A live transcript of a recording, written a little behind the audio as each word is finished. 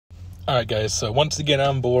Alright guys, so once again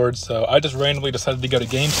I'm bored, so I just randomly decided to go to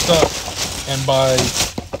GameStop and buy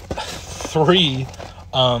 3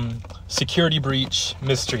 security breach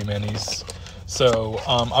mystery minis. So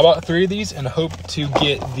I bought 3 of these and hope to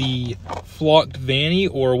get the flocked Vanny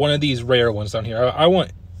or one of these rare ones down here. I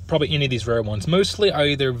want probably any of these rare ones. Mostly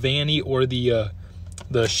either Vanny or the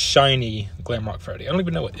shiny Glamrock Freddy. I don't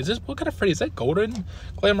even know what kind of Freddy is that? Golden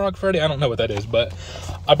Glamrock Freddy? I don't know what that is, but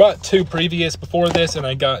I bought 2 previous before this, and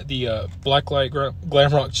I got the Blacklight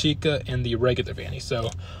Glamrock Chica and the regular Vanny. So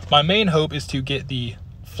my main hope is to get the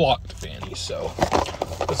flocked Vanny. So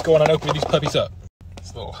let's go on and open these puppies up.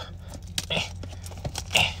 This little there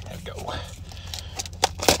we go. All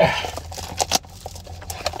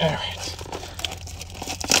right.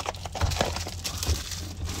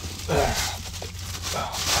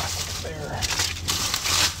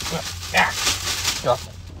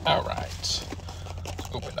 All right, let's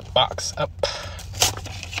open the box up.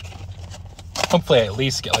 Hopefully I at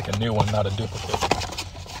least get like a new one, not a duplicate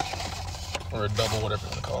or a double, whatever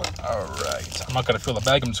you want to call it. All right, I'm not gonna fill the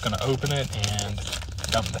bag, I'm just gonna open it and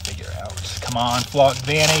dump the figure out. Come on, flocked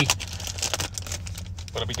Vanny.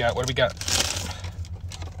 What do we got?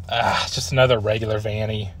 It's just another regular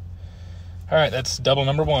Vanny. All right, that's double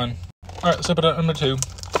number 1. All right, let's open up number 2.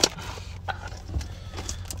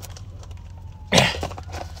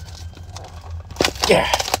 Yeah.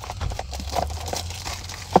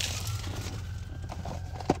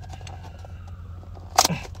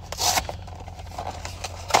 There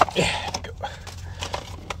we go.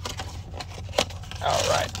 All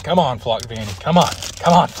right, come on, flocked Vanny. Come on,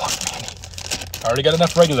 flocked Vanny. I already got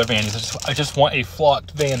enough regular Vannies. I just want a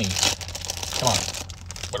flocked Vanny. Come on.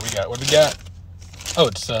 What do we got? Oh,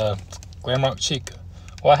 it's Glamrock Chica.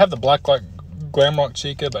 Well, I have the Blacklight Glamrock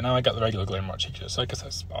Chica, but now I got the regular Glamrock Chica, so I guess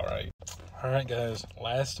that's all right. All right, guys,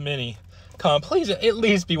 last mini. Come on, please at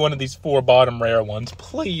least be one of these 4 bottom rare ones.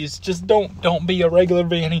 Please, just don't be a regular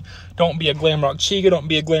Vanny. Don't be a Glamrock Chica. Don't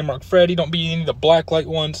be a Glamrock Freddy. Don't be any of the Blacklight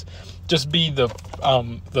ones. Just be the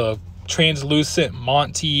translucent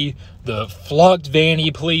Monty, the flocked Vanny,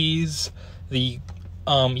 please. The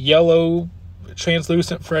yellow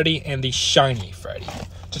translucent Freddy and the shiny Freddy.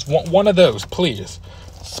 Just want one of those, please.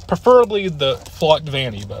 Preferably the flocked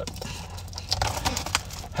Vanny, but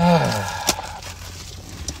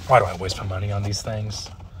why do I waste my money on these things?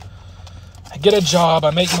 I get a job,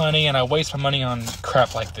 I make money, and I waste my money on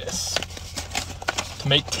crap like this to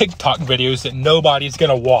make TikTok videos that nobody's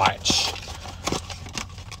gonna watch.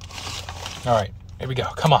 All right, here we go.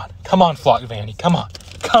 Come on, flocked Vanny. Come on,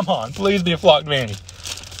 please be a flocked Vanny.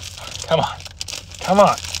 Come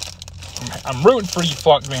on. I'm rooting for you,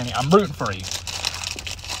 flocked Vanny. I'm rooting for you.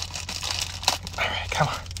 All right,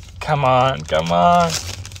 come on.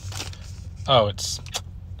 Oh, it's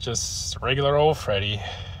just regular old Freddy.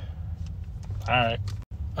 All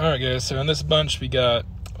right, guys. So in this bunch, we got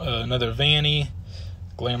another Vanny,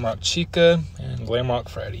 Glamrock Chica, and Glamrock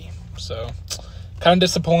Freddy. So kind of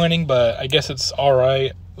disappointing, but I guess it's all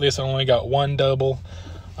right. At least I only got 1 double.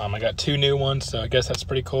 I got 2 new ones, so I guess that's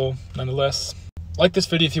pretty cool nonetheless. Like this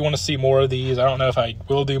video if you want to see more of these. I don't know if I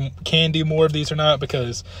can do more of these or not,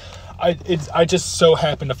 because I just so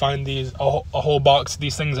happened to find these a whole box of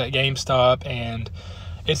these things at GameStop, and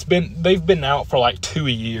they've been out for like 2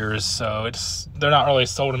 years, so they're not really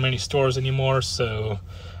sold in many stores anymore. So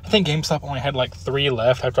I think GameStop only had like 3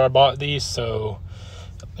 left after I bought these. So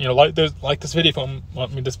like this video if you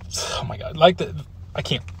want me to, oh my god, I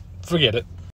can't forget it.